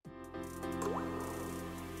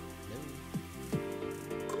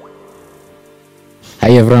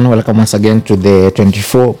Hi everyone, welcome once again to the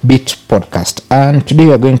 24-bit podcast. And today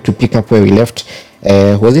we are going to pick up where we left.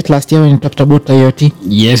 Was it last year when we talked about IoT?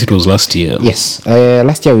 Yes, it was last year. Yes,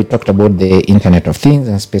 last year we talked about the Internet of Things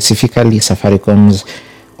and specifically Safaricom's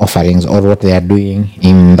offerings or what they are doing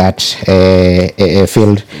in that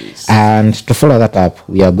field. And to follow that up,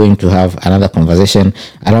 we are going to have another conversation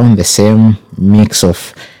around the same mix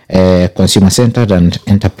of consumer-centered and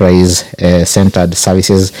enterprise-centered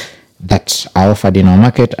services that are offered in our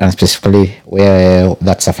market, and specifically where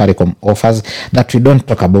that Safaricom offers that we don't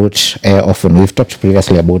talk about often. We've talked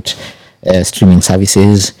previously about streaming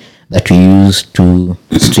services that we use to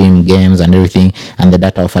stream games and everything, and the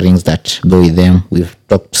data offerings that go with them. We've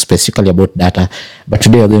talked specifically about data, but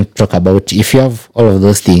today we're going to talk about if you have all of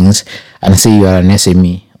those things and say you are an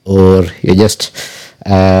SME or you're just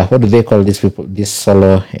what do they call these people, these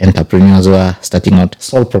solo entrepreneurs who are starting out,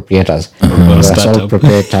 sole proprietors, sole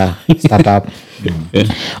proprietor startup,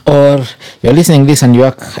 or you're listening to this and you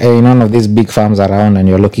work in one of these big firms around and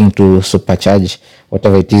you're looking to supercharge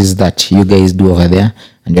whatever it is that you guys do over there,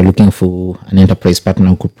 and you're looking for an enterprise partner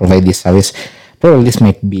who could provide this service. Probably this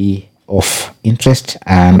might be of interest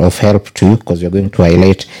and of help to you, because we're going to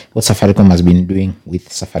highlight what Safaricom has been doing with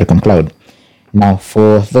Safaricom Cloud. Now,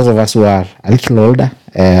 for those of us who are a little older,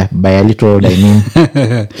 by a little older I mean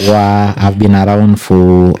who have been around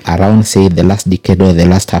for around, say, the last decade or the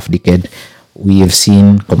last half decade, we have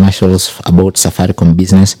seen commercials about Safaricom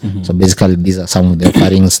Business. So basically, these are some of the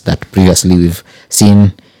offerings that previously we've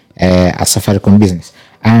seen as Safaricom Business.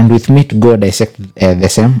 And with me to go dissect the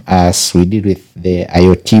same as we did with the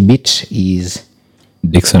IoT bit is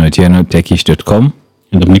Dixon Otieno, techish.com.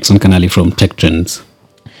 And I'm Nixon Canali from Tech Trends.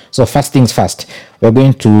 So first things first, we're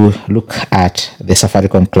going to look at the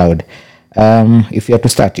Safaricom Cloud. If you are to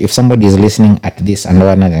start, if somebody is listening at this and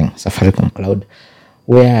wondering Safaricom Cloud,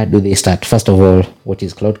 where do they start? First of all, what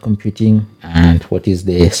is cloud computing and what is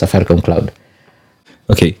the Safaricom Cloud?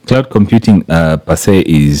 Okay, cloud computing per se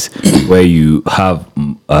is where you have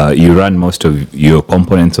you run most of your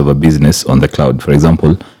components of a business on the cloud. For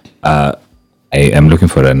example, I am looking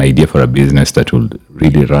for an idea for a business that will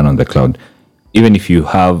really run on the cloud. Even if you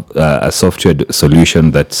have a software solution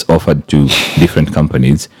that's offered to different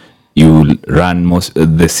companies, you will run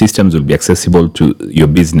the systems will be accessible to your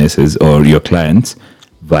businesses or your clients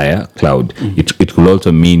via cloud. It could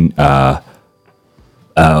also mean your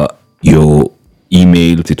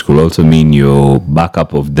emails. It could also mean your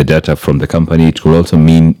backup of the data from the company. It could also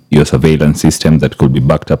mean your surveillance system that could be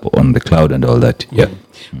backed up on the cloud and all that. Yeah.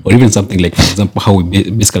 Or even something like, for example, how we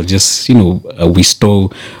basically just, we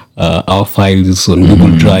store our files on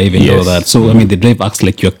Google Drive and all that. So, I mean, the drive acts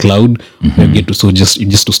like your cloud. You get to just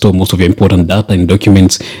to store most of your important data and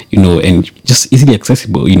documents, and just easily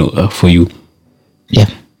accessible, for you. Yeah,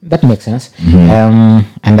 that makes sense. And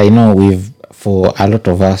I know for a lot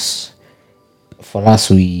of us,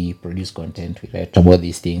 we produce content, we write about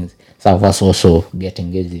these things. Some of us also get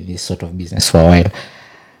engaged in this sort of business for a while.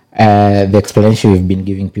 The explanation we've been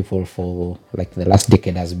giving people for like the last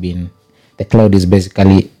decade has been the cloud is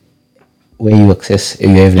basically where you access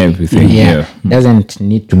everything. Yeah. Doesn't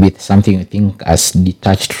need to be something you think as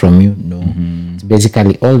detached from you. No. It's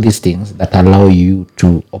basically all these things that allow you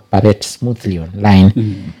to operate smoothly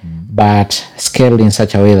online, but scaled in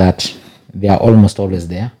such a way that they are almost always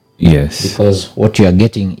there. Yes. Because what you are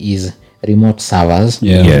getting is remote servers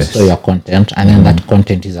to store your content, and then that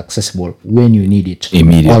content is accessible when you need it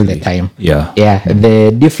immediately, all the time. Yeah.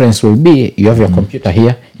 The difference will be you have your computer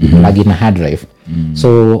here, you plug in a hard drive.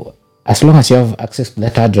 So as long as you have access to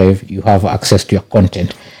that hard drive, you have access to your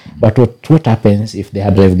content. But what happens if the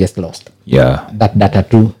hard drive gets lost? Yeah. That data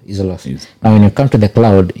too is lost. Yes. Now when you come to the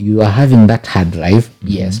cloud, you are having that hard drive,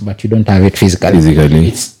 yes, but you don't have it physically.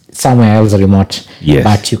 It's somewhere else remote,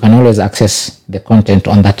 but you can always access the content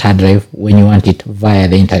on that hard drive when you want it via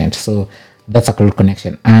the internet. So that's a cloud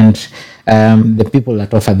connection. And the people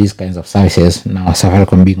that offer these kinds of services, now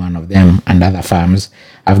Safaricom being one of them and other firms,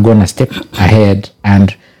 have gone a step ahead,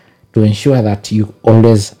 and to ensure that you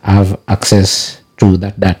always have access to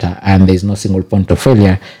that data and there's no single point of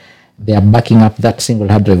failure, they are backing up that single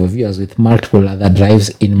hard drive of yours with multiple other drives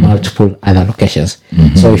in multiple other locations.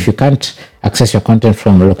 So if you can't access your content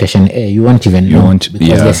from location A, you won't even know,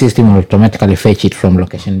 because the system will automatically fetch it from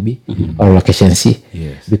location B or location C.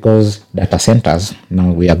 Because data centers,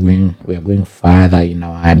 now we are going further in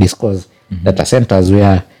our discourse. Data centers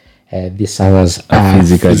where these servers are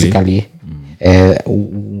physically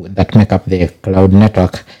that make up the cloud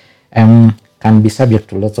network can be subject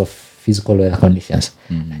to lots of physical weather conditions.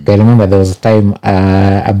 Like I remember there was a time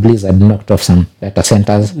a blizzard knocked off some data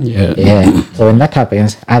centers. So when that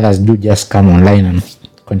happens, others do just come online and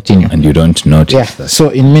continue. And you don't notice that. So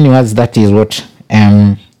in many words, that is what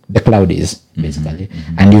the cloud is basically,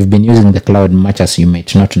 and you've been using the cloud much as you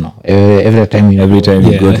might not know. Every time you go to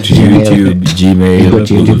YouTube, Gmail,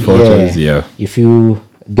 Google Photos, if you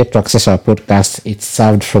get to access our podcast, it's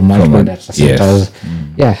served from multiple data centers.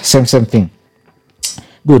 Same thing.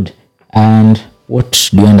 Good. And what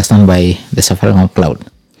do you understand by the Safaricom cloud?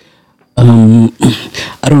 I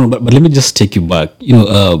don't know, but let me just take you back.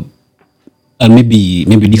 And maybe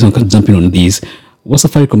Dixon can jump in on this. What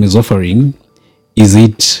Safaricom is offering, is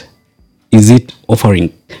it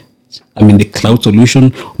offering, the cloud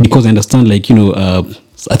solution? Because I understand, I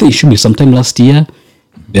think it should be sometime last year,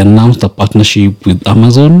 they announced a partnership with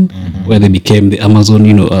Amazon, where they became the Amazon,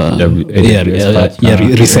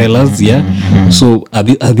 resellers. So are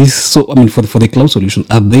these for the cloud solution,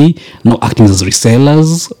 are they now acting as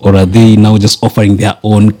resellers, or are they now just offering their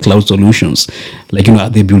own cloud solutions? Are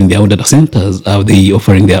they building their own data centers? Are they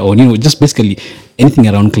offering their own, just basically anything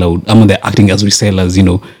around cloud? They're acting as resellers,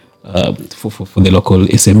 for the local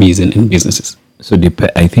SMEs and businesses. So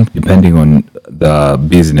I think depending on the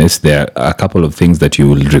business, there are a couple of things that you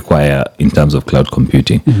will require in terms of cloud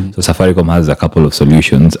computing. So Safaricom has a couple of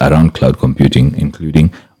solutions around cloud computing,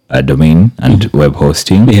 including domain and web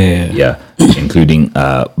hosting. Including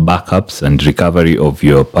backups and recovery of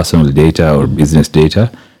your personal data or business data.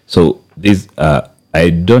 So these I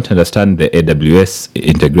don't understand the AWS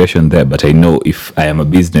integration there, but I know if I am a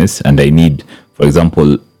business and I need, for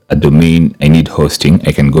example, a domain, I need hosting,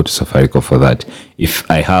 I can go to Safaricom for that. If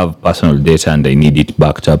I have personal data and I need it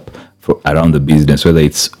backed up around the business, whether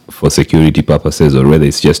it's for security purposes or whether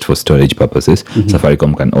it's just for storage purposes,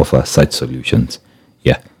 Safaricom can offer such solutions.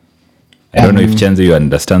 I don't know if Chenzo, you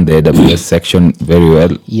understand the AWS section very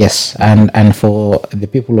well. Yes, and for the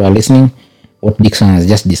people who are listening, what Dixon has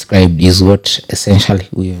just described is what essentially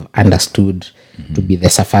we've understood to be the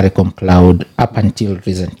Safaricom cloud up until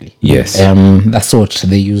recently. Yes. That's what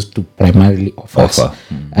they used to primarily offer.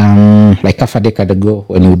 Like half a decade ago,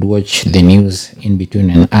 when you would watch the news in between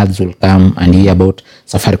and ads will come and hear about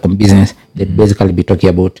Safaricom business, they'd basically be talking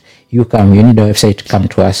about, you need a website, come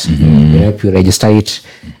to us, we'll help you register it,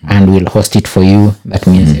 and we'll host it for you. That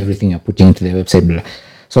means everything you're putting into the website.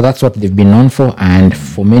 So that's what they've been known for, and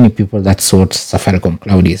for many people, that's what Safaricom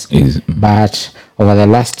Cloud is. But over the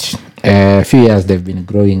last few years, they've been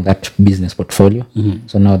growing that business portfolio.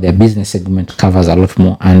 So now their business segment covers a lot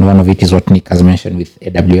more, and one of it is what Nick has mentioned with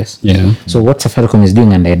AWS. So what Safaricom is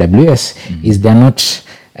doing under AWS is they're not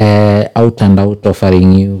out and out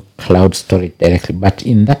offering you cloud storage directly, but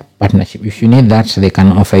in that partnership, if you need that, they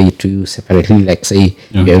can offer it to you separately. Like say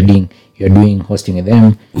you're doing hosting with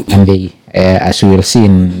them, and they, as you will see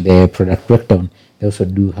in the product breakdown, they also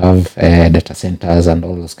do have data centers and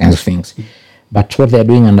all those kinds of things. But what they're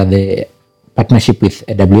doing under the partnership with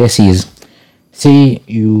AWS is, say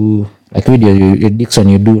you, like video, Dixon,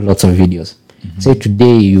 you do lots of videos. Say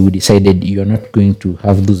today you decided you're not going to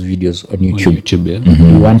have those videos on YouTube.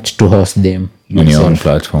 You want to host them on your own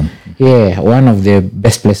platform. One of the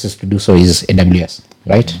best places to do so is AWS,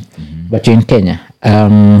 right? But in Kenya,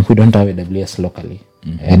 we don't have AWS locally,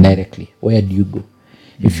 directly. Where do you go?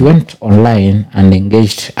 If you went online and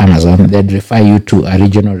engaged Amazon, they'd refer you to a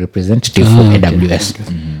regional representative for AWS,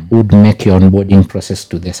 who would make your onboarding process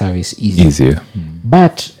to the service easier.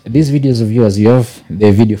 But these videos of yours, you have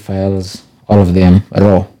the video files, all of them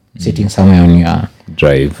raw, sitting somewhere on your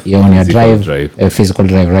drive. On your physical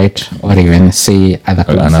drive, right? Or even say other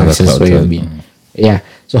cloud services where you've been.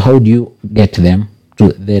 So how do you get them to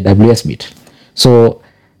the AWS bit? So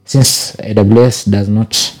since AWS does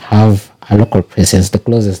not have a local presence, the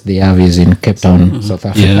closest they have is in Cape Town, South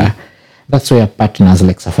Africa. That's where partners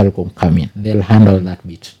like Safaricom come in. They'll handle that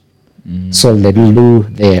bit. So they'll do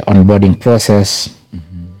the onboarding process,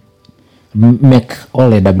 make all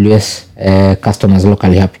AWS customers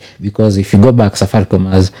locally happy. Because if you go back, Safaricom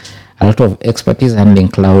has a lot of expertise handling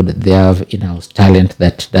cloud. They have in-house talent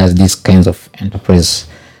that does these kinds of enterprise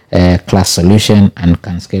class solution and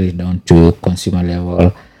can scale it down to consumer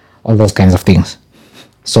level, all those kinds of things.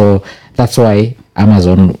 So that's why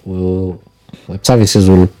Amazon Web Services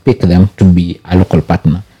will pick them to be a local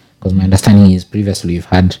partner. Because my understanding is previously we've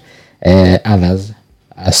had others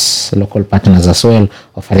as local partners as well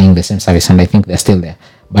offering the same service, and I think they're still there.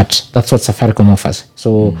 But that's what Safaricom offers.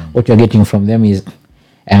 So what you're getting from them is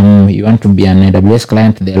you want to be an AWS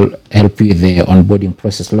client, they'll help you with the onboarding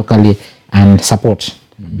process locally and support.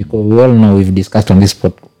 Because we all know, we've discussed on this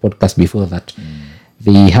podcast before, that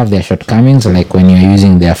they have their shortcomings, like when you're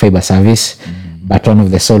using their fiber service. But one of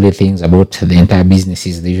the solid things about the entire business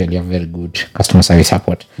is they usually have very good customer service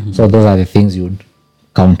support. So those are the things you would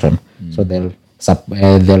count on. So they'll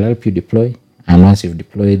help you deploy, and once you've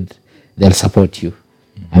deployed, they'll support you.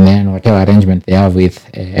 And then whatever arrangement they have with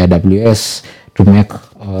AWS to make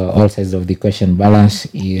all sides of the equation balance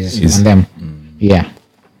is on them. Yeah.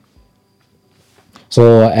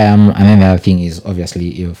 So and then the other thing is,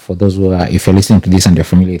 obviously, for those who are, if you're listening to this and you're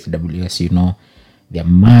familiar with AWS, you know there are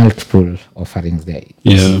multiple offerings there.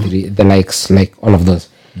 Yeah. The likes, like all of those.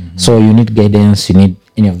 So you need guidance, you need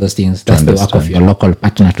any of those things. That's the work of your local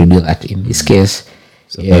partner to do that. In this case,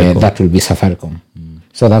 that will be Safaricom.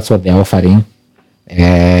 So that's what they're offering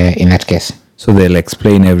in that case. So they'll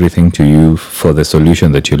explain everything to you for the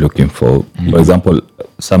solution that you're looking for. For example,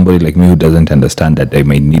 somebody like me who doesn't understand that they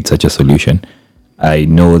may need such a solution, I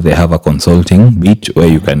know they have a consulting bit where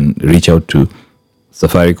you can reach out to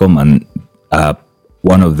Safaricom, and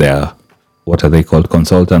one of their, what are they called,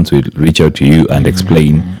 consultants will reach out to you and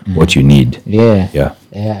explain what you need. Yeah.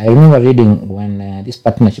 I remember reading when this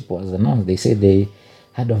partnership was announced, they said they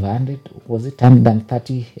had over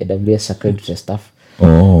 130 AWS accredited staff.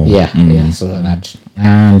 Oh. Yeah, so that.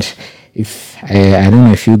 And if I don't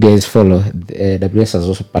know if you guys follow, the AWS has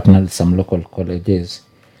also partnered with some local colleges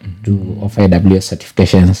to offer AWS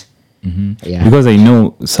certifications. Yeah. Because I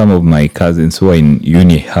know some of my cousins who are in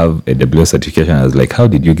uni have AWS certification. I was like, how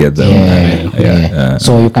did you get them?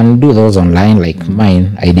 So you can do those online, like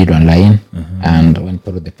mine. I did online and went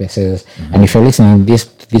through the paces. And if you're listening, this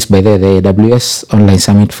by the AWS online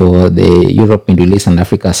summit for the Europe, Middle East, and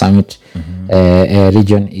Africa summit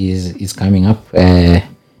region is coming up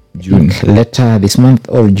June, later this month,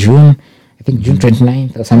 or June. I think June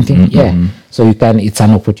 29th or something. So you can. It's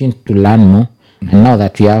an opportunity to learn more. And now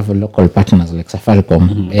that we have local partners like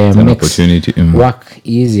Safaricom, makes work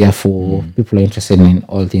easier for people interested in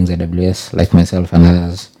all things AWS, like myself and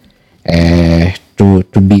others, to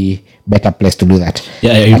be better placed to do that.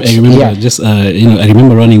 Yeah, I remember I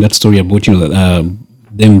remember running that story about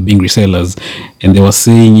them being resellers, and they were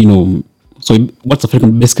saying so what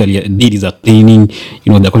Safaricom basically did is attaining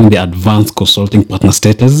they're calling the advanced consulting partner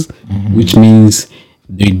status, which means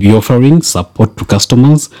they'll be offering support to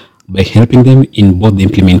customers by helping them in both the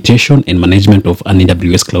implementation and management of an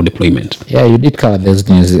AWS cloud deployment. Yeah, you did cover those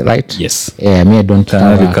things, right? Yes. Yeah, me I don't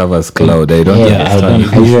cover. Covers cloud. I don't. Yeah,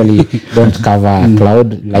 I usually don't cover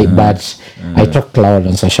cloud, but I talk cloud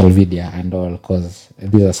on social media and all, because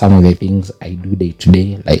these are some of the things I do day to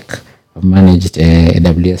day. Like I've managed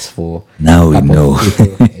AWS for. Now we know.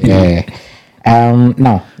 Yeah.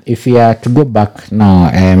 Now, if we are to go back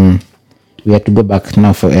now, we have to go back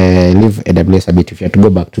now for leave AWS a bit. If you have to go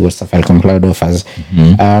back to what Safaricom Cloud offers,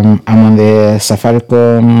 I'm on the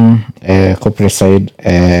Safaricom corporate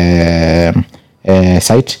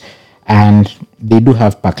site, and they do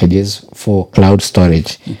have packages for cloud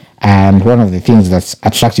storage. And one of the things that's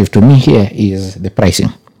attractive to me here is the pricing.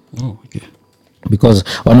 Oh, okay. Because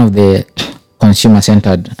one of the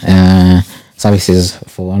consumer-centered services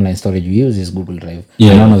for online storage we use is Google Drive.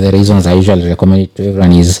 Yeah. And one of the reasons I usually recommend it to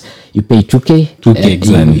everyone is you pay 2K,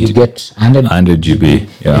 exactly. You get 100 GB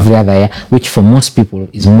every other year, which for most people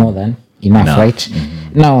is more than enough, right?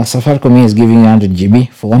 Now, Safaricom is giving you 100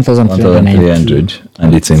 GB for 1,300,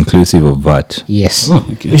 and it's inclusive of VAT. Yes,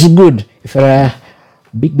 okay. Which is good. If you're a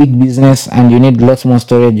big business and you need lots more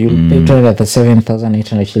storage, you'll pay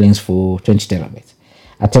 7,800 shillings for 20 terabytes.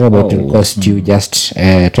 A terabyte will cost you just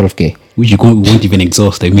 12K. Which you won't even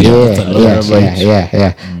exhaust. I mean,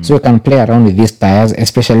 yeah. So you can play around with these tires,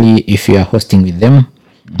 especially if you are hosting with them.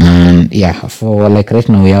 And for like right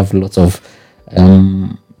now, we have lots of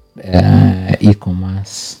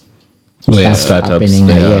e-commerce stuff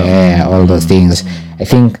happening. All those things. I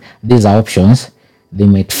think these are options they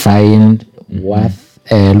might find worth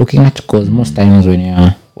looking at, because most times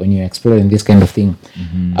when you're exploring this kind of thing,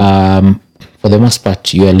 for the most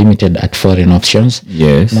part, you are limited at foreign options.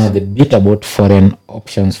 Yes. Now, the bit about foreign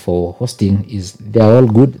options for hosting is they are all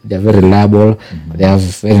good. They are very reliable. They have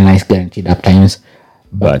very nice guaranteed uptimes.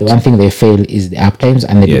 But the one thing they fail is the uptimes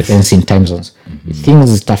and the difference in time zones.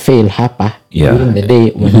 Things that fail happen during the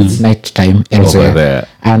day when it's night time elsewhere. Over there.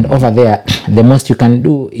 And over there, the most you can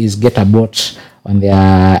do is get a bot on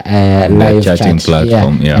their live chatting chat,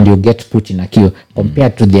 platform, and you get put in a queue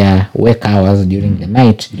compared to their work hours during the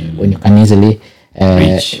night when you can easily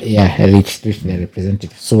reach the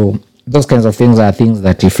representative. So those kinds of things are things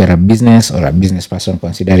that if you're a business or a business person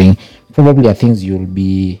considering, probably are things you'll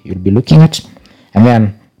be looking at. And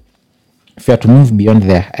then if you have to move beyond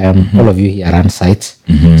there, all of you here run sites,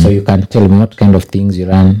 so you can tell me what kind of things you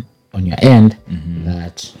run on your end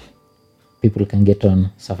that people can get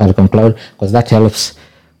on Safaricom Cloud, because that helps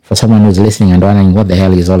for someone who's listening and wondering what the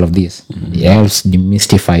hell is all of this. It helps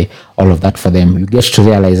demystify all of that for them. You get to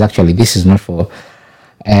realize actually this is not for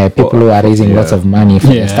people who are raising lots of money for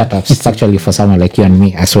the startups. It's actually for someone like you and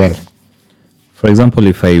me as well. For example,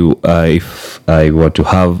 if I were to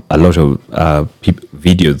have a lot of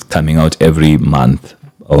videos coming out every month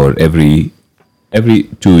or every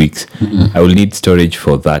 2 weeks, I will need storage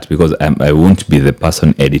for that, because I won't be the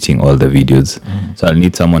person editing all the videos. So I'll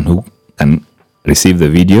need someone who can receive the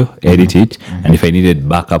video, edit it, and if I needed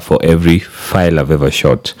backup for every file I've ever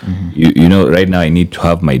shot, you know, right now I need to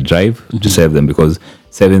have my drive to save them, because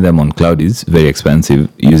saving them on cloud is very expensive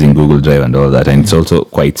using Google Drive and all that, and it's also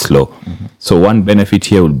quite slow. So one benefit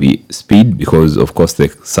here would be speed, because of course the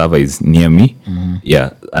server is near me.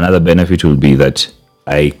 Another benefit will be that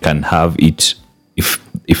I can have it,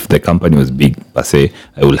 if the company was big per se,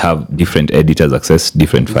 I will have different editors access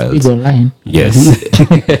different files. It's online. Yes.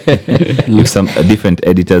 If some different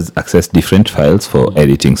editors access different files for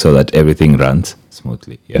editing, so that everything runs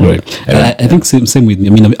smoothly. Right. I think same with me.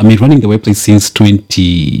 I mean, running the website since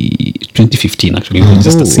 2015 actually. It was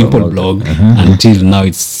just a simple blog until now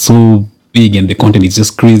it's so big and the content is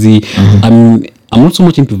just crazy. I'm not so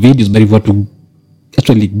much into videos, but if you were to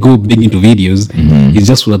actually go big into videos, it's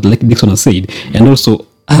just what like Dixon has said. And also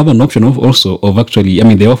I have an option of actually, I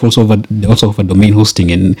mean, they also offer domain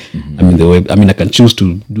hosting, and I mean the web. I mean, I can choose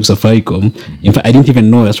to do Safaricom. In fact, I didn't even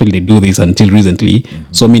know actually they do this until recently.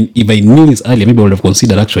 So I mean, if I knew this earlier, maybe I would have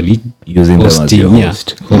considered actually using them as your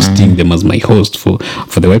host. Hosting them as my host for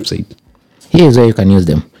the website. Here's where you can use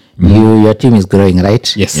them. Your team is growing,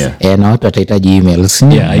 right? Yes. Yeah. And now watahitaji emails.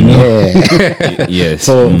 Yeah, I know. Yes.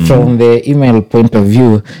 So from the email point of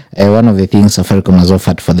view, one of the things Safaricom has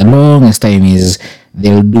offered for the longest time is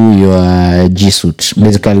they'll do your G Suite,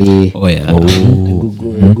 basically.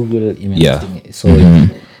 Google email thing. So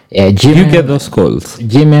Gmail, you get those calls.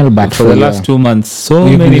 Gmail, but For the last 2 months, so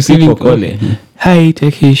many people calling. Hi,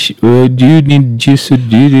 Tekish, do you need G Suite?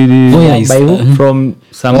 By who? From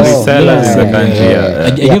some resellers in the country.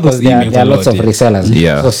 I get those emails there are a lots lot, of resellers.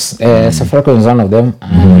 Yeah. So Safaricom is one of them.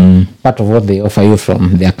 And part of what they offer you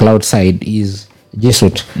from their cloud side is G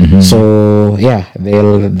Suite. So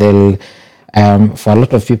they'll for a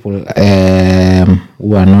lot of people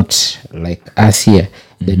who are not like us here,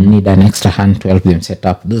 they need an extra hand to help them set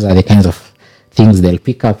up. Those are the kinds of things they'll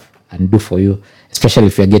pick up and do for you, especially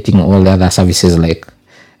if you're getting all the other services like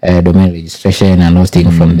domain registration and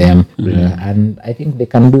hosting from them. And I think they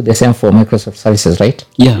can do the same for Microsoft services, right?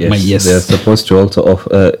 Yeah, Yes. They're supposed to also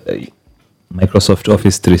offer Microsoft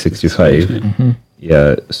Office 365.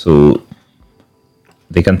 Yeah, so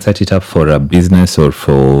they can set it up for a business or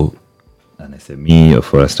for an SME or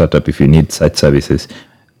for a startup if you need such services.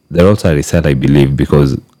 They're also a reseller, I believe,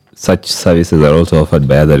 because such services are also offered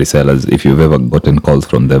by other resellers if you've ever gotten calls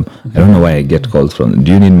from them. I don't know why I get calls from them.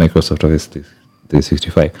 Do you need Microsoft Office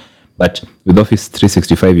 365? But with Office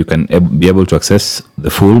 365, you can be able to access the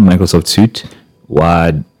full Microsoft suite,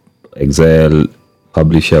 Word, Excel,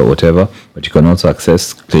 Publisher, whatever. But you can also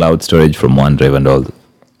access cloud storage from OneDrive and all.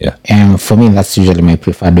 Yeah. And for me, that's usually my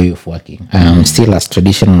preferred way of working. Still as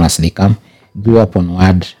traditional as they come. Grew up on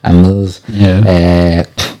Word and those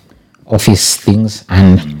Office things,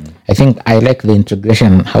 and I think I like the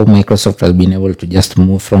integration, how Microsoft has been able to just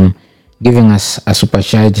move from giving us a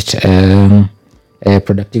supercharged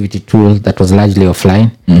productivity tool that was largely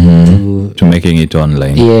offline to making it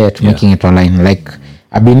online. Making it online. Like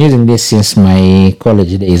I've been using this since my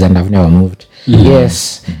college days and I've never moved.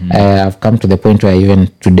 Yes, I've come to the point where even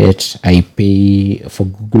to date I pay for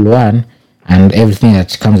Google One and everything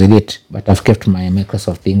that comes with it, but I've kept my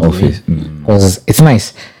Microsoft things Office because it's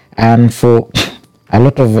nice. And for a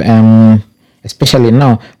lot of especially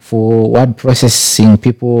now for word processing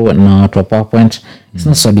people now to PowerPoint, it's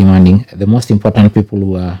not so demanding. The most important people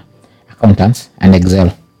who are accountants and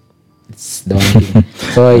Excel, it's the one thing.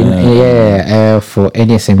 So for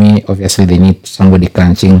any SME, obviously they need somebody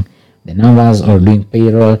crunching the numbers or doing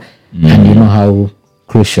payroll, and you know how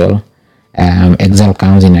crucial Excel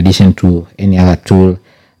comes in addition to any other tool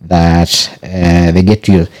that they get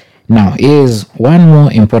to use. Now, here's one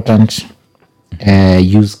more important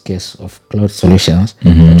use case of cloud solutions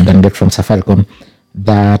that you can get from Safaricom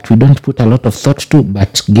that we don't put a lot of thought to,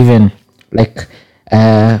 but given like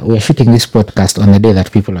we're shooting this podcast on the day that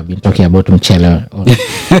people have been talking about Mchele on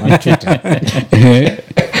Twitter.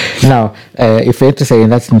 Now, if you're interested in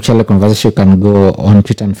that Mchele conversation, you can go on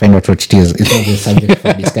Twitter and find out what it is. It's not the subject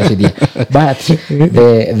for discussion here. But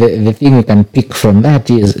the thing we can pick from that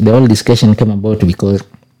is the whole discussion came about because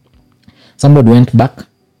somebody went back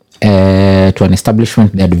to an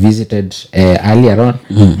establishment they had visited earlier on,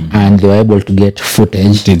 and they were able to get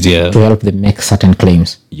footage Yeah. to help them make certain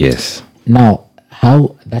claims. Yes. Now,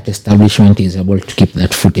 how that establishment is able to keep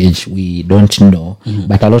that footage, we don't know.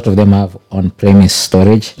 But a lot of them have on-premise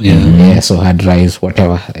storage. So hard drives,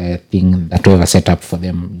 whatever thing that whoever set up for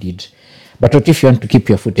them did. But what if you want to keep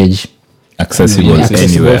your footage Accessible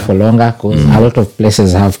anywhere. for longer? Because a lot of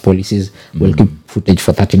places have policies. Will keep footage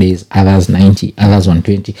for 30 days, others 90, others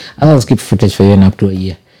 120, others keep footage for even up to a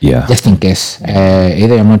year. Yeah. Just in case.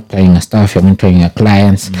 Either you're monitoring your staff, you're monitoring your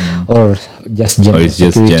clients, or just general it's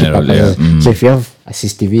just security general, purposes. So if you have a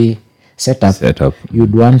CCTV setup, Setup.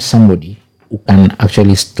 you'd want somebody who can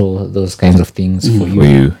actually store those kinds of things for For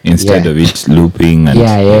you, instead Yeah. of it looping and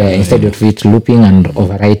instead of it looping and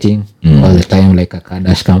overwriting all the time like a car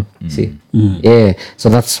dash cam. See, so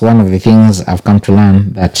that's one of the things I've come to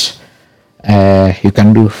learn that you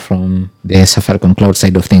can do from the Safaricom cloud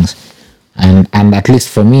side of things, and at least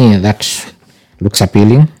for me that looks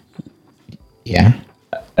appealing.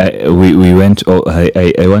 we went.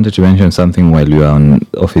 I wanted to mention something while we were on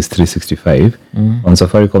Office 365. On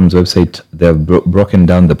Safaricom's website, they have broken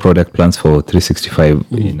down the product plans for 365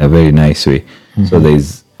 in a very nice way. So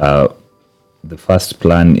there's the first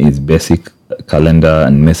plan is basic calendar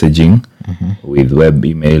and messaging with web,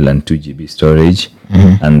 email, and 2 GB storage,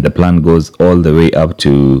 and the plan goes all the way up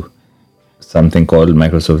to something called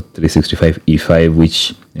Microsoft 365 E5,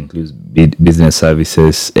 which includes business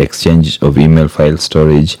services, exchange of email file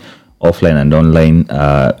storage, offline and online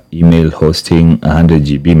email hosting, 100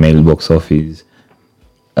 GB mailbox office.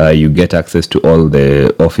 You get access to all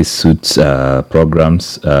the Office suites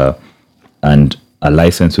programs, and a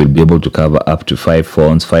license will be able to cover up to 5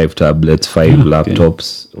 phones, 5 tablets, 5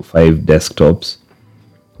 laptops, 5 desktops.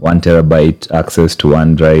 1 terabyte access to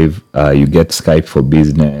OneDrive. You get Skype for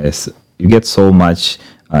business. You get so much,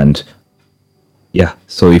 and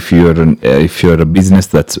so if you're a business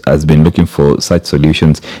that has been looking for such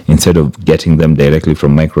solutions, instead of getting them directly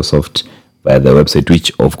from Microsoft via the website,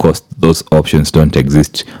 which of course those options don't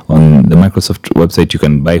exist on the Microsoft website, you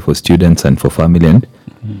can buy for students and for family, and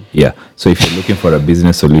so if you're looking for a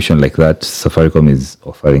business solution like that, Safaricom is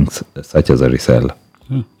offering such as a reseller.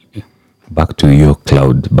 Back to your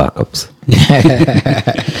cloud backups.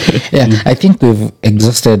 I think we've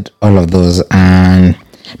exhausted all of those, and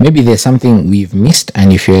maybe there's something we've missed.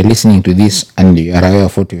 And if you're listening to this and you're aware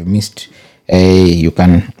of what you've missed, you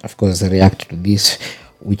can, of course, react to this.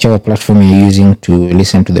 Whichever platform you're using to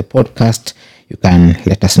listen to the podcast, you can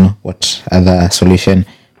let us know what other solution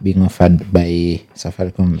being offered by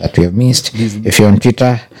Safaricom that we have missed. If you're on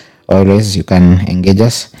Twitter, always you can engage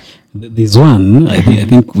us. There's one, I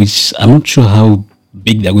think, which I'm not sure how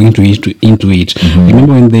big they're going to into it.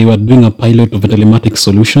 Remember when they were doing a pilot of telematics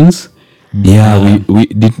solutions? We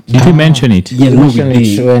did we mention it? Yeah, no, we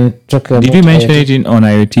did. Did we mention it on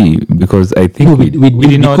IoT? Because I think we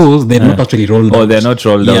did not. Because they're not actually rolled out. Oh, they're not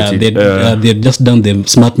rolled out. They've just done the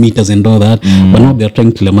smart meters and all that. But now they're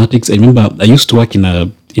trying telematics. I remember I used to work in a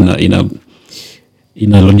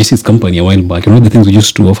logistics company a while back. And one of the things we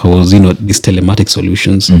used to offer was, these telematic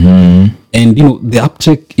solutions. And, the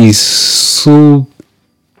uptake is so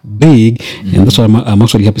big, and that's why I'm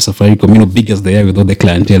actually happy Safaricom, big as they are with all the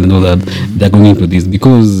clientele and all that, they're going into this,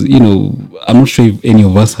 because, I'm not sure if any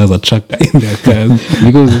of us has a tracker in their cars,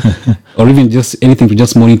 because, or even just anything to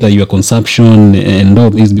just monitor your consumption and all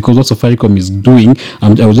this, because what Safaricom is doing,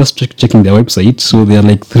 I was just checking their website, so there are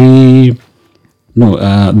like the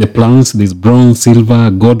plans, there's bronze, silver,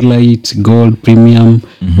 gold light, gold, premium,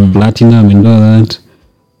 platinum, and all that.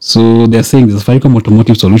 So they're saying the Safaricom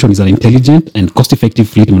Automotive Solution is an intelligent and cost-effective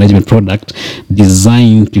fleet management product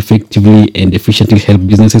designed to effectively and efficiently help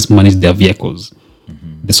businesses manage their vehicles.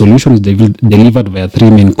 The solution is delivered via 3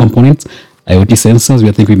 main components: IoT sensors,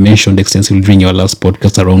 I think we mentioned extensively during your last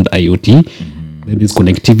podcast around IoT. Then there's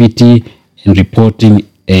connectivity and reporting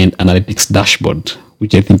and analytics dashboard,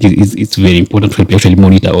 which I think is very important to help you actually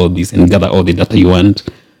monitor all this and gather all the data you want.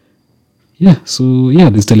 There's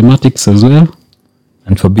telematics as well.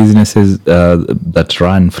 And for businesses that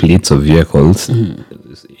run fleets of vehicles,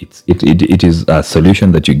 it is a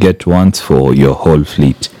solution that you get once for your whole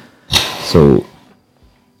fleet. So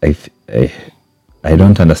I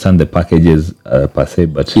don't understand the packages per se,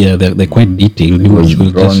 but they're quite detailed.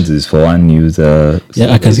 Bronze is for one user.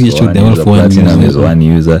 I can see they're all for one user. Platinum is one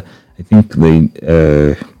user. I think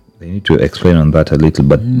they need to explain on that a little,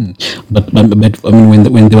 but I mean,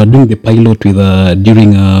 when they were doing the pilot with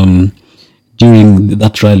during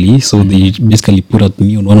that rally, so they basically put out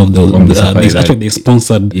me on one of those. They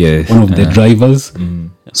sponsored one of the drivers.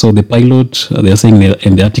 So the pilot, they're saying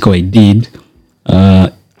in the article I did,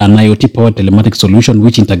 an IoT-powered telematics solution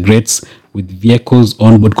which integrates with vehicles'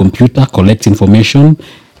 onboard computer, collects information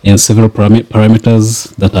and several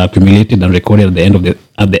parameters that are accumulated and recorded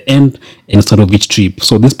at the end and start of each trip.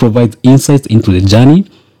 So this provides insights into the journey,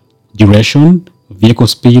 duration, vehicle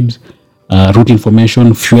speed, route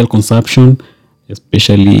information, fuel consumption,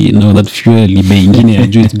 especially now that fuel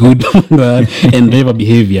is good, and driver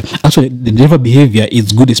behavior. Actually, the driver behavior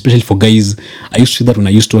is good, especially for guys. I used to see that when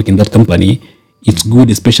I used to work in that company. It's good,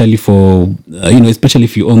 especially for especially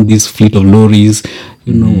if you own this fleet of lorries,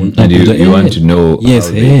 And you want to know.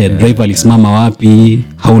 Yes, driver alisimama wapi,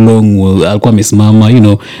 how long alikuwa amesimama,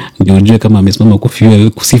 ndio ujue kama amesimama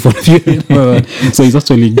kusifu fuel. So it's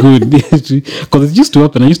actually good because it used to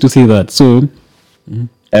happen. I used to say that. So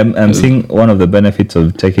I'm seeing one of the benefits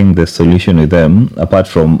of taking the solution with them, apart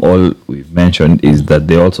from all we've mentioned, is that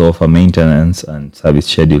they also offer maintenance and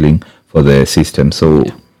service scheduling for the system. So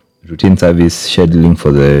routine service scheduling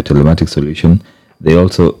for the telematics solution. They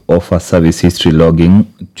also offer service history logging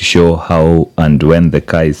to show how and when the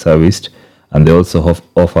car is serviced. And they also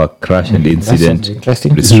offer crash and incident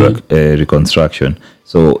reconstruction.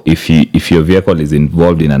 So if your vehicle is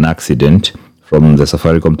involved in an accident, from the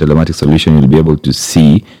Safaricom telematics solution, you'll be able to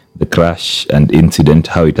see the crash and incident,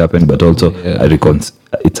 how it happened, but also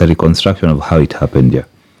it's a reconstruction of how it happened. Yeah.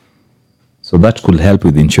 So that could help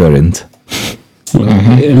with insurance.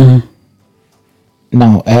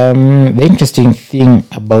 Now, the interesting thing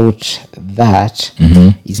about that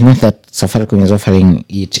is not that Safaricom is offering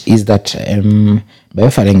it, is that by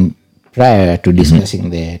offering, prior to discussing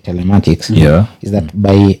the telematics, is that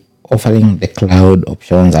by offering the cloud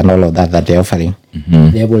options and all of that they're offering,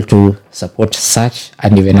 they're able to support search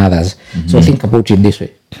and even others. So think about it this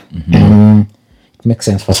way. It makes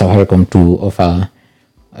sense for Safaricom to offer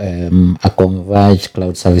a converged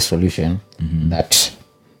cloud service solution that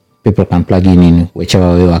people can plug in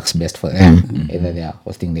whichever way works best for them. Either they are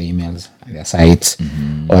hosting their emails and their sites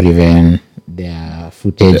or even their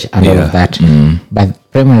footage and all of that. But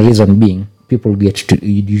primary reason being, people get to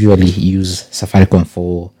usually use Safaricom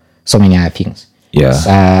for so many other things.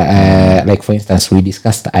 Like for instance, we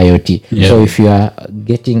discussed IoT. So if you are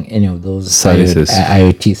getting any of those services,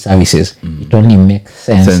 IoT services, it only makes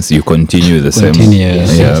sense. Since you continue the same.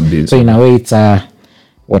 Yes. So in a way, it's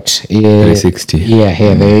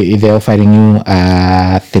 360. They're offering you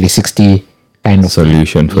a 360 kind of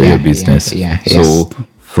solution for your business. So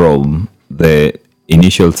from the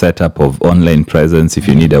initial setup of online presence, if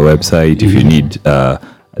you need a website, if you need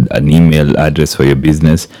an email address for your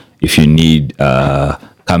business, if you need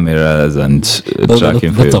cameras and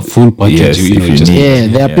tracking, that's a full package.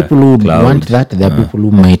 There are people who want that. There are people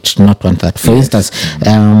who might not want that. For instance,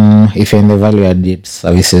 if you're in the value-added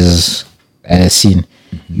services scene,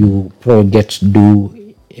 you probably get to do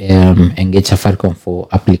engage Safaricom for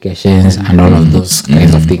applications and all of those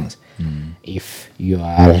kinds of things. If you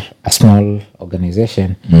are a small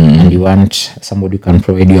organization and you want somebody who can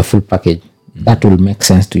provide you a full package, that will make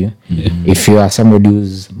sense to you. If you are somebody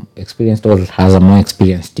who's experienced or has a more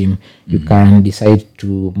experienced team, you can decide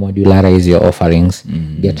to modularize your offerings,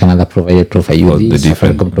 get another provider to offer you this,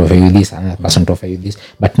 Safaricom to offer you this, another person to offer you this.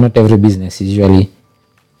 But not every business is usually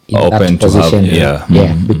in open that position. To have,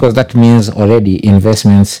 because that means already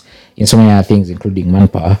investments in so many other things, including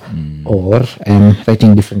manpower or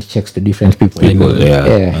writing different checks to different people. Because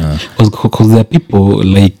there are people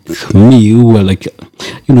like me who are like,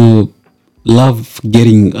 love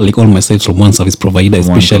getting like all my sites from one service provider,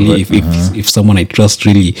 especially if someone I trust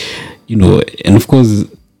really, and of course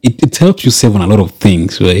it helps you save on a lot of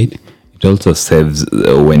things, right? It also saves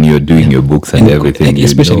when you're doing your books and everything.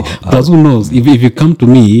 Especially, plus who knows, if you come to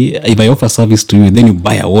me, if I offer service to you, then you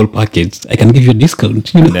buy a whole package, I can give you a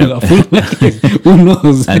discount, a full package. Who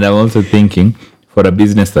knows? And I'm also thinking, for a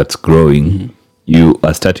business that's growing, you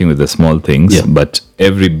are starting with the small things, but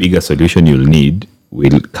every bigger solution you'll need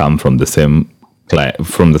will come from the same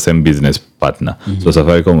from the same business partner. So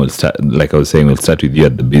Safaricom will start, like I was saying, will start with you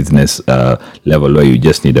at the business level where you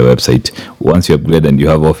just need a website. Once you upgrade and you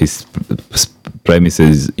have office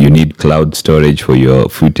premises, you need cloud storage for your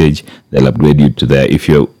footage, they'll upgrade you to there. If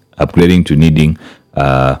you're upgrading to needing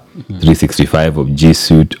 365 of G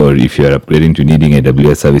Suite, or if you're upgrading to needing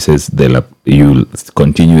AWS services, you'll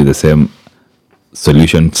continue the same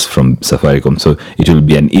solutions from Safaricom. So it will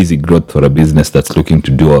be an easy growth for a business that's looking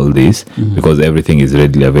to do all this, because everything is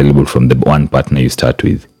readily available from the one partner you start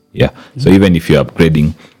with. So even if you're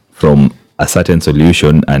upgrading from a certain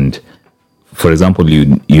solution, and for example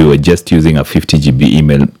you are just using a 50 GB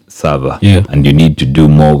email server, and you need to do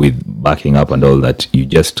more with backing up and all that, you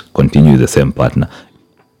just continue the same partner,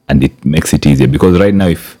 and it makes it easier. Because right now,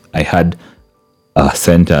 if I had a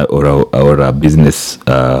center or a business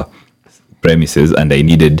premises, and I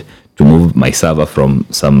needed to move my server from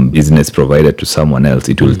some business provider to someone else,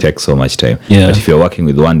 it will take so much time. Yeah. But if you're working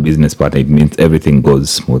with one business partner, it means everything goes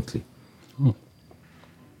smoothly.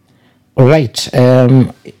 All right.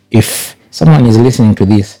 If someone is listening to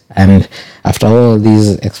this, and after all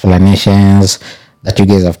these explanations that you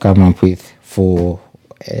guys have come up with for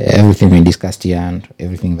everything we discussed here and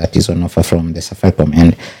everything that is on offer from the Safaricom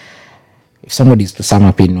end, if somebody is to sum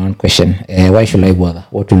up in one question, why should I bother?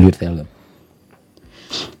 What will you tell them?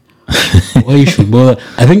 Why you should bother?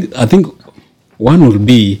 I think one will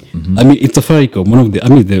be, I mean, it's Safaricom. One of the,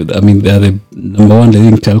 they are the number one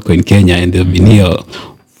leading telco in Kenya, and they've been here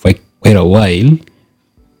for quite a while.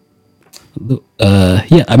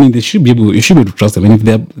 Yeah, I mean, you should be able to trust them. And if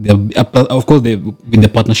they're of course, with the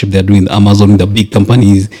partnership they're doing, Amazon, the big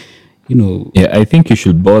companies, you know. Yeah, I think you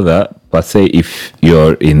should bother per se if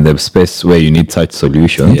you're in the space where you need such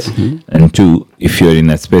solutions, and two, if you're in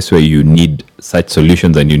a space where you need such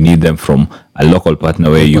solutions and you need them from a local partner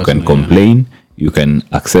where you can complain, you can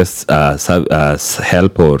access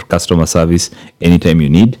help or customer service anytime you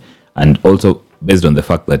need, and also based on the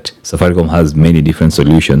fact that Safaricom has many different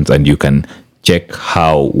solutions and you can check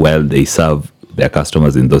how well they serve their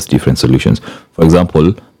customers in those different solutions. For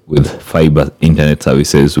example, with fiber internet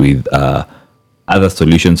services, with other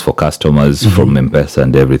solutions for customers from M-Pesa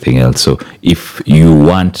and everything else. So if you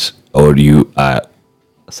want, or you are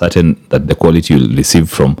certain that the quality you receive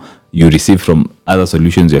from other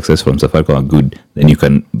solutions you access from Safaricom are good, then you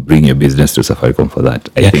can bring your business to Safaricom for that.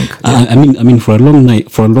 I think. I mean, for a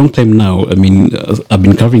long time now. I mean, I've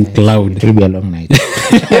been covering cloud. It will be a long night.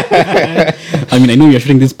 I mean, I know you're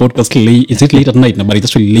shooting this podcast late. Is it late at night now? But it's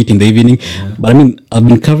actually late in the evening. Yeah. But I mean, I've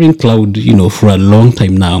been covering cloud, for a long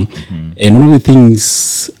time now. And one of the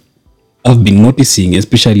things I've been noticing,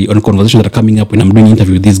 especially on conversations that are coming up when I'm doing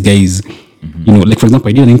interview with these guys, like for example,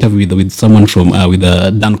 I did an interview with someone from with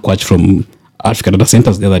Dan Quach from Africa Data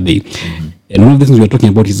Centers the other day, and one of the things we were talking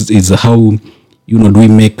about is how do we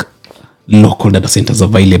make local data centers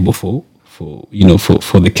available for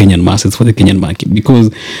the Kenyan masses, for the Kenyan market?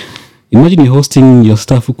 Because imagine you're hosting your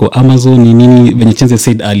stuff for Amazon, when Chenze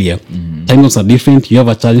said earlier, time zones are different. You have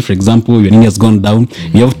a charge, for example, your nini has gone down.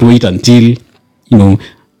 You have to wait until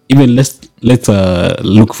even let's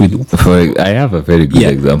look with. I have a very good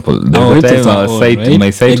example. My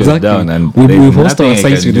site was down, and we host our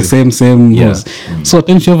sites with the same host. So at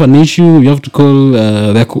times you have an issue, you have to call.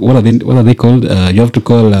 What are they called? You have to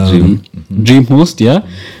call DreamHost. Yeah.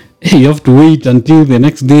 You have to wait until the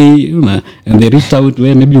next day, and they reach out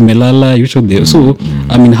where maybe Melala, you should there. So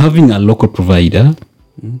I mean, having a local provider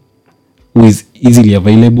who is easily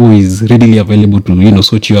available, is readily available to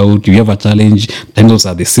sort you out. You have a challenge, time zones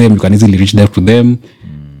are the same, you can easily reach out to them.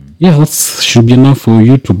 Yeah, that should be enough for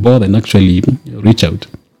you to bother and actually reach out.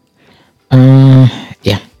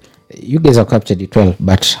 Yeah, you guys have captured it well,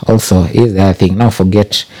 but also here's the other thing. Now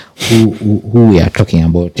forget who we are talking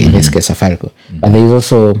about, in this case Safaricom. But there is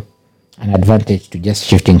also an advantage to just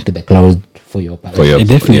shifting to the cloud for your operation.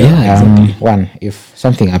 Definitely, exactly. One, if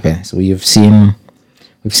something happens, we've seen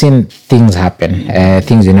things happen,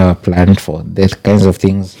 things you never planned for. There's kinds of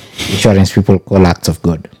things insurance people call acts of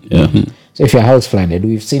God. Yeah. So if your house flooded,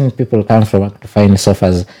 we've seen people come from work to find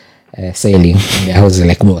sofas sailing in their houses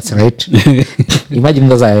like boats, right? Imagine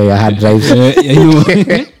those are your hard drives.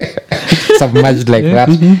 Submerged like that.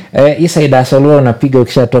 Hii side asolo unapiga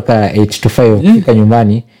ukishatoka 8 to 5 ukifika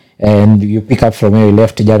nyumbani, and you pick up from where you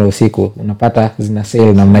left jana usiku, unapata zina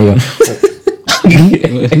sail namna hiyo.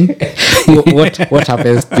 What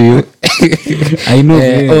happens to you? I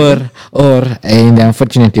know. Or in the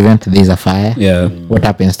unfortunate event there is a fire. Yeah. What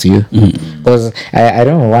happens to you? Because I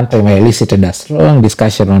remember one time I elicited a strong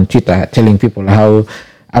discussion on Twitter telling people how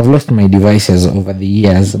I've lost my devices over the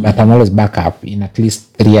years, but I'm always back up in at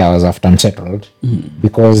least 3 hours after I'm settled,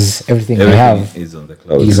 because everything I have is on the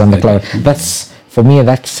cloud. That's, for me,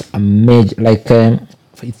 that's a major,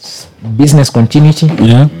 it's business continuity.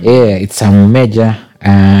 Yeah, it's a major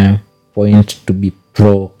point to be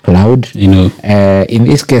pro cloud. In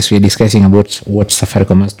this case, we're discussing about what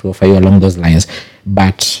Safaricom has to offer you along those lines,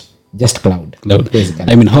 but just cloud. Basically.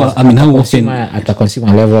 I mean, how often at a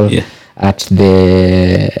consumer level, at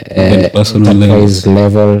the enterprise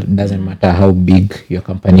level, doesn't matter how big your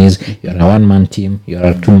company is. You're a 1-man team, you're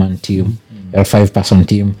a 2-man team, you're a 5-person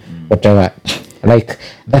team, whatever.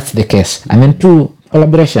 That's the case. And then 2,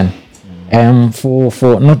 collaboration.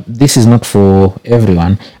 For not, this is not for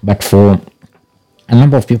everyone, but for a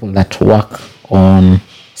number of people that work on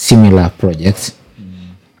similar projects,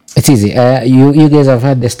 it's easy. You guys have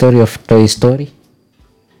heard the story of Toy Story?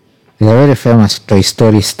 There's a very famous Toy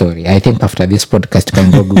Story story. I think after this podcast, you can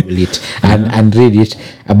go Google it and read it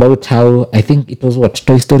about how, I think it was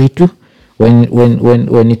Toy Story 2?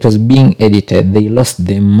 When it was being edited, they lost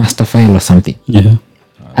the master file or something. Yeah.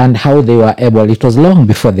 And how they were able, it was long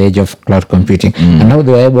before the age of cloud computing, and how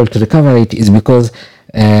they were able to recover it is because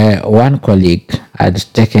one colleague had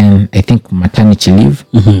taken, I think, maternity leave,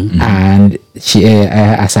 and she,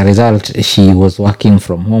 as a result, she was working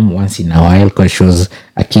from home once in a while because she was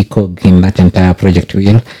a key cog in that entire project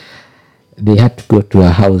wheel. They had to go to a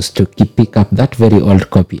house to pick up that very old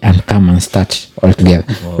copy and come and start all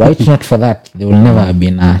together. Why it's not for that, there will never have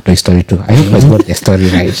been a Toy Story 2. I hope I got the story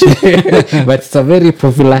right. But it's a very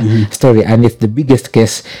popular story, and it's the biggest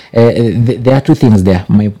case. There are two things there.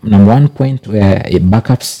 My number one point, where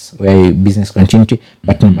backups, where business continuity,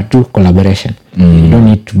 but number two, collaboration. You don't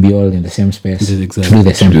need to be all in the same space to do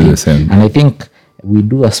the same thing. And I think we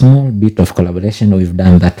do a small bit of collaboration. We've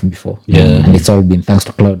done that before, and it's all been thanks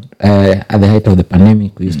to cloud. At the height of the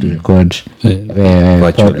pandemic, we used to record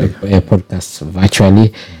podcasts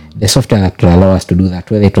virtually. The software that will allow us to do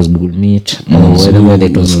that, whether it was Google Meet or whether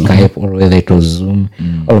it was Skype or whether it was Zoom,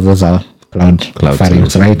 all of those are cloud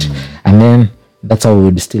offerings, right? And then that's how we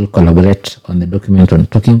would still collaborate on the document, on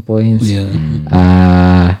talking points,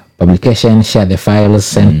 publication, share the files,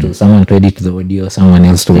 send to someone to edit the audio, someone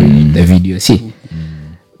else to edit the video. See,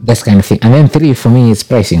 that kind of thing. And then 3 for me is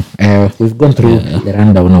pricing. We've gone through the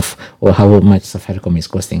rundown of how much Safaricom is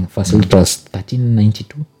costing. First it was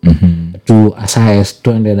 $13.92 to as high as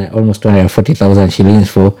 200, almost 240,000 shillings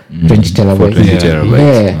for 20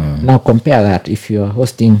 terabytes. Now compare that. If you are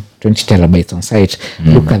hosting 20 terabytes on site,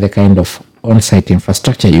 look at the kind of on-site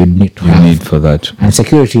infrastructure you'd need to have. Need for that. And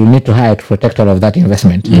security you need to hire to protect all of that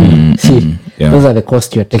investment. See, those are the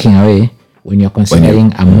costs you're taking away when you're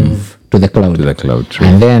considering a move to the cloud. True.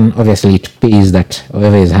 And then obviously it pays that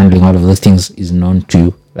whoever is handling all of those things is known to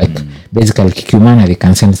you. Like basically Kikumana, they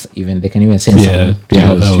can even send someone to your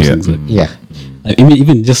house.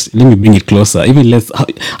 Even just let me bring it closer.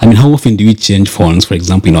 How often do we change phones? For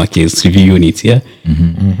example, in our case, review units. You're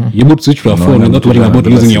able to switch to a phone and not worrying about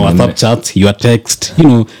using your WhatsApp chat, your text.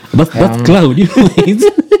 That's cloud.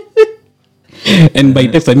 And by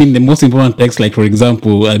text, I mean the most important text. Like for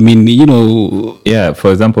example,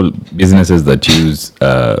 for example, businesses that use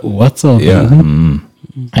WhatsApp.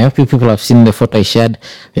 I hope people have seen the photo I shared.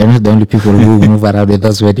 We are not the only people who move around with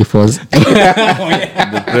those ready phones.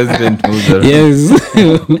 The president moves around. Yes.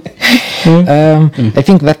 I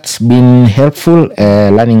think that's been helpful,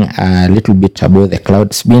 learning a little bit about the cloud.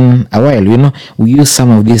 It's been a while, we use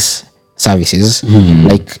some of these services.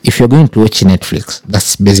 Like if you're going to watch Netflix,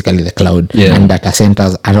 that's basically the cloud and data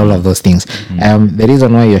centers and all of those things. The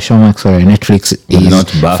reason why your Showmax or your Netflix is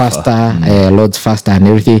not faster, loads faster and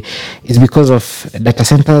everything is because of data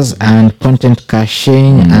centers and content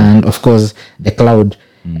caching and of course the cloud.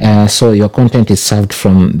 So your content is served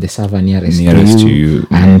from the server nearest to you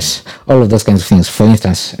and all of those kinds of things. For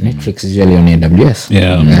instance, Netflix is usually on AWS.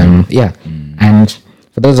 And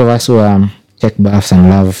for those of us who are tech buffs and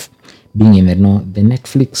love being in the know, the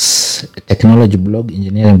Netflix technology blog,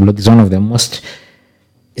 engineering blog, is one of the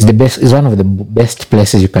best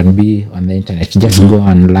places you can be on the internet. Just go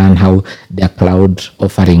and learn how their cloud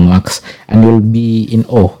offering works, and you'll be in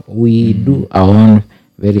awe. We do our own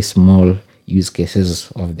very small use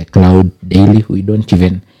cases of the cloud daily. We don't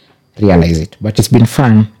even realize it, but it's been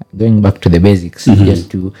fun going back to the basics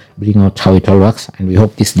just to bring out how it all works. And we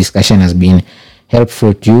hope this discussion has been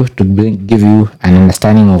helpful to you to give you an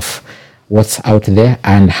understanding of what's out there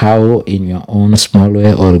and how in your own small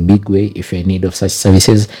way or big way, if you're in need of such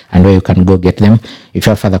services, and where you can go get them. If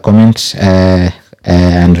you have further comments and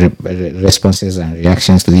responses and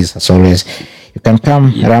reactions to these, as always, you can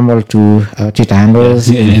come ramble to our Twitter handles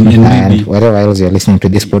and wherever else you're listening to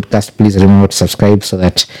this podcast. Please remember to subscribe so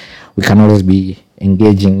that we can always be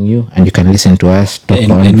engaging you and you can listen to us.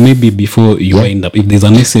 And maybe before you wind up, if there's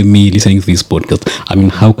an SME listening to this podcast,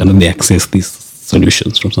 how can they access these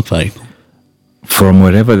solutions from Safaricom? From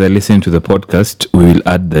wherever they're listening to the podcast, we will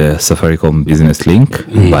add the Safaricom business link,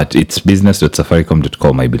 but it's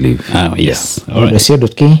business.safaricom.com, I believe. Yes. All right.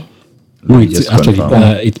 .co.ke? No, it's actually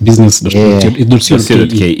it's business.co.ke.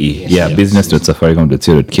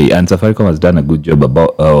 Business.safaricom.co.ke. And Safaricom has done a good job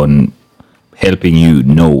on helping you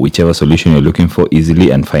know whichever solution you're looking for easily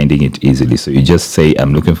and finding it easily. So you just say,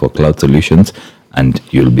 I'm looking for cloud solutions, and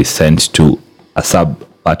you'll be sent to a sub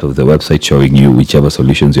part of the website showing you whichever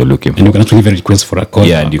solutions you're looking for. And you can actually even request for a call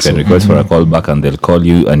back. And you can request for a call back, and they'll call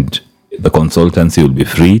you, and the consultancy will be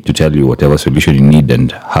free to tell you whatever solution you need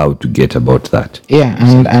and how to get about that. Yeah,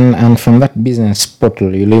 and from that business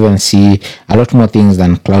portal, you'll even see a lot more things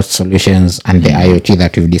than cloud solutions and the IoT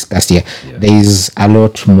that we've discussed here. There is a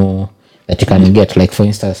lot more that you can get. Like, for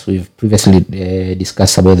instance, we've previously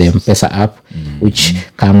discussed about the M-Pesa app, which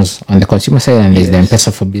comes on the consumer side, and there's the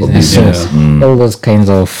M-Pesa for business. So all those kinds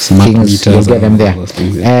of things, you'll get them there.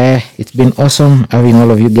 It's been awesome having all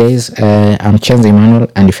of you guys. I'm Chenzo Emmanuel,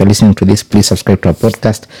 and if you're listening to this, please subscribe to our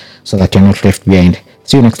podcast so that you're not left behind.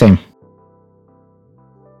 See you next time.